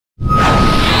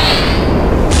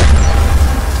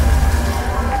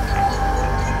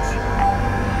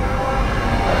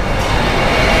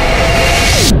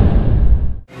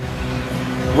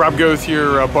Rob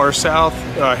Gothier, Bar South,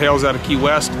 hails out of Key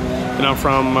West, and I'm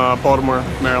from Baltimore,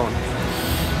 Maryland.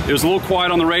 It was a little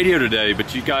quiet on the radio today,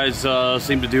 but you guys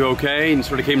seemed to do okay and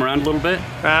sort of came around a little bit?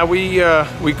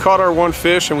 We caught our one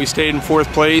fish and we stayed in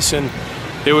 4th place, and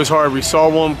it was hard. We saw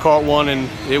one, caught one, and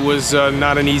it was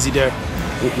not an easy day.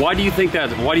 Why do you think that?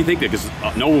 Why do you think that? Because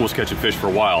no one was catching fish for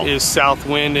a while. It was south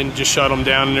wind and just shut them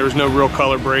down, and there was no real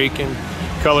color break and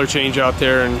color change out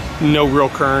there, and no real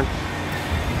current.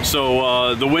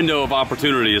 So the window of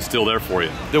opportunity is still there for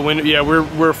you. The window, yeah,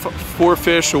 we're 4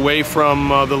 fish away from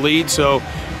the lead, so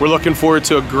we're looking forward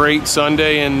to a great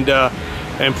Sunday and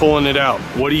pulling it out.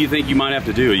 What do you think you might have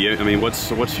to do? I mean,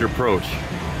 what's your approach?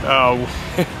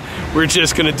 We're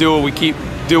just going to do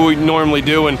what we normally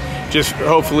do, and just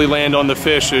hopefully land on the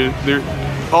fish.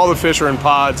 All the fish are in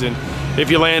pods, and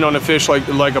if you land on a fish like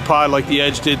a pod like the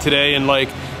Edge did today, and like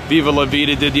Viva La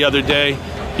Vida did the other day,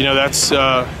 you know, that's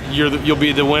you'll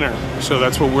be the winner. So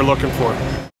that's what we're looking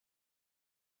for.